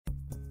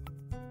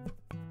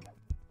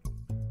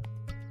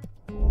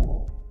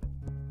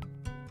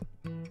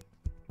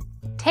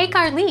Take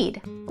our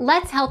lead.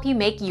 Let's help you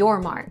make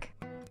your mark.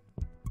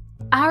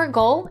 Our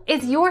goal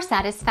is your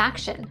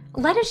satisfaction.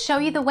 Let us show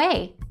you the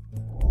way.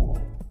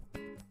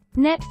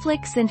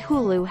 Netflix and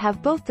Hulu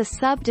have both the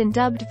subbed and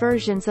dubbed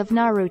versions of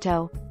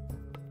Naruto.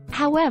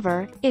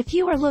 However, if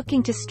you are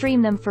looking to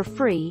stream them for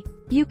free,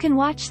 you can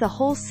watch the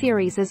whole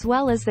series as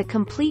well as the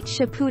complete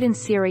Shippuden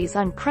series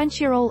on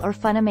Crunchyroll or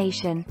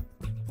Funimation.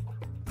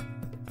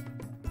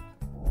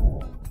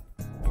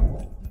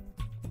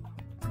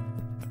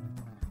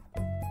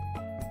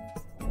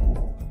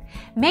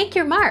 Make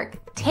your mark.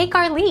 Take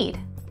our lead.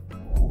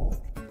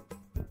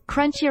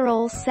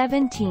 Crunchyroll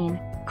 17.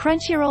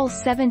 Crunchyroll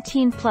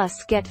 17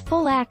 Plus get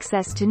full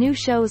access to new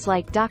shows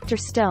like Dr.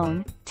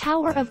 Stone,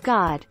 Tower of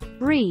God,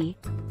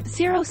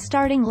 Zero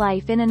Starting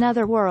Life in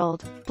Another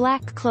World,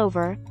 Black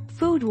Clover,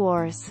 Food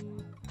Wars,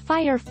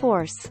 Fire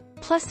Force,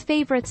 plus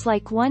favorites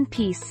like One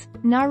Piece,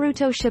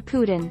 Naruto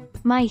Shippuden,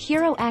 My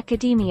Hero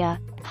Academia,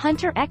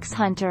 Hunter x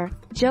Hunter,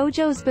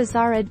 JoJo's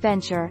Bizarre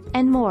Adventure,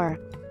 and more.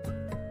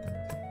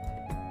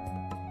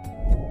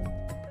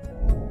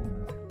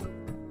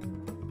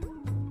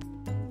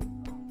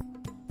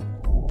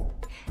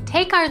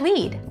 Take our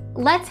lead.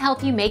 Let's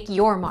help you make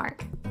your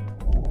mark.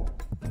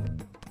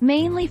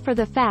 Mainly for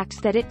the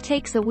fact that it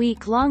takes a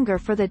week longer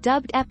for the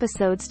dubbed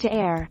episodes to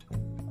air.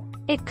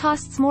 It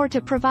costs more to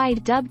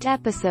provide dubbed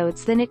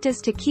episodes than it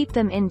does to keep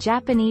them in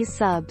Japanese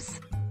subs.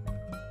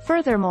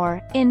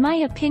 Furthermore, in my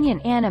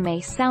opinion,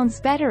 anime sounds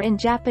better in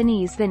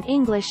Japanese than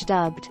English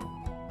dubbed.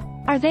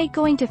 Are they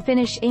going to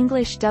finish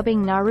English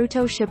dubbing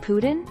Naruto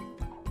Shippuden?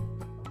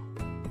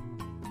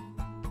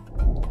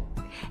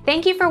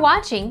 Thank you for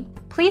watching.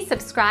 Please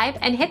subscribe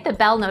and hit the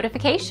bell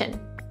notification.